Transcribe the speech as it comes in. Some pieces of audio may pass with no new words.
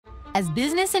As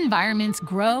business environments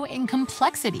grow in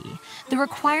complexity, the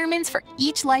requirements for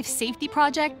each life safety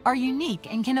project are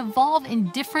unique and can evolve in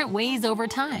different ways over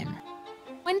time.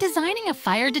 When designing a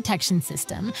fire detection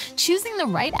system, choosing the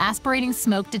right aspirating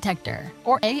smoke detector,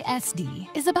 or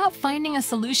ASD, is about finding a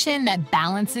solution that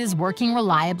balances working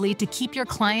reliably to keep your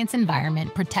client's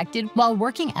environment protected while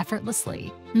working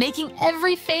effortlessly, making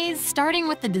every phase, starting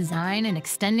with the design and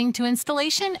extending to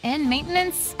installation and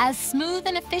maintenance, as smooth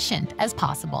and efficient as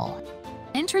possible.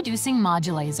 Introducing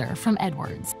ModuLaser from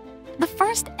Edwards, the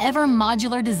first ever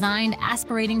modular-designed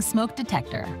aspirating smoke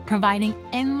detector, providing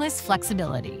endless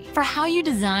flexibility for how you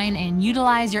design and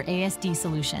utilize your ASD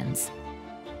solutions.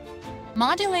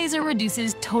 ModuLaser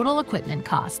reduces total equipment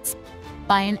costs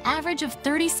by an average of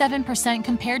 37%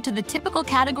 compared to the typical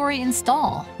category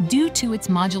install due to its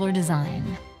modular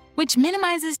design, which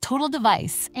minimizes total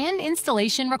device and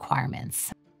installation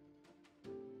requirements.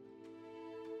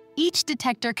 Each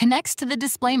detector connects to the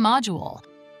display module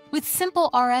with simple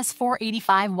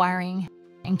RS-485 wiring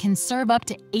and can serve up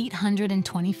to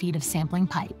 820 feet of sampling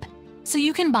pipe. So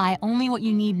you can buy only what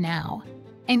you need now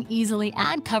and easily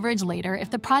add coverage later if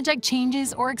the project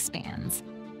changes or expands.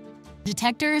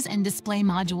 Detectors and display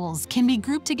modules can be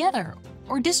grouped together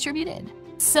or distributed,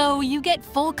 so you get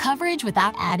full coverage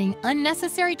without adding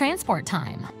unnecessary transport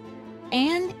time.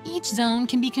 And each zone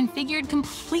can be configured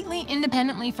completely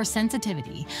independently for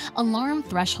sensitivity, alarm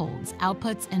thresholds,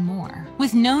 outputs, and more,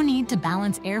 with no need to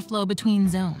balance airflow between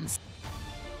zones.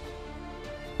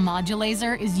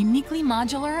 ModuLaser is uniquely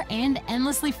modular and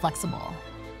endlessly flexible.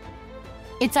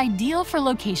 It's ideal for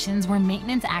locations where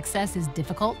maintenance access is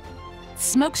difficult,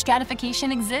 smoke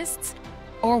stratification exists,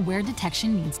 or where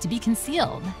detection needs to be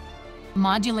concealed.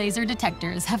 ModuLaser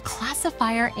detectors have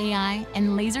classifier AI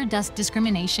and laser dust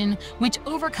discrimination, which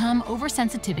overcome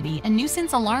oversensitivity and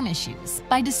nuisance alarm issues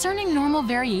by discerning normal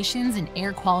variations in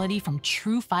air quality from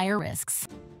true fire risks,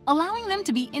 allowing them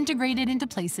to be integrated into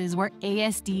places where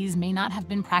ASDs may not have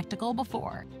been practical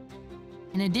before.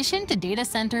 In addition to data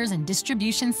centers and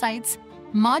distribution sites,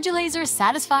 ModuLaser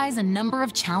satisfies a number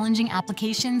of challenging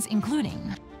applications,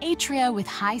 including atria with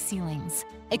high ceilings,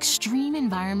 extreme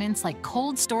environments like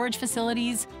cold storage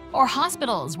facilities, or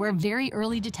hospitals where very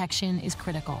early detection is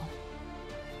critical.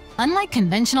 Unlike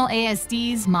conventional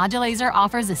ASDs, ModuLaser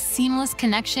offers a seamless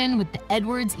connection with the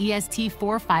Edwards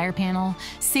EST4 fire panel,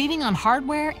 saving on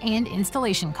hardware and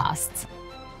installation costs.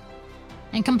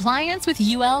 And compliance with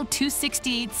UL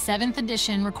 268 7th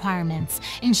edition requirements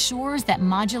ensures that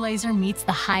ModuLaser meets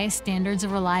the highest standards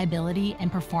of reliability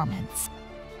and performance.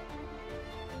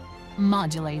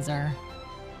 ModuLaser.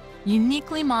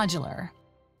 Uniquely modular,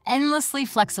 endlessly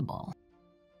flexible.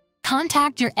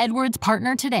 Contact your Edwards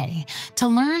partner today to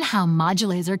learn how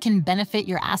ModuLaser can benefit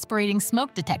your aspirating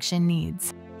smoke detection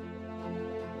needs.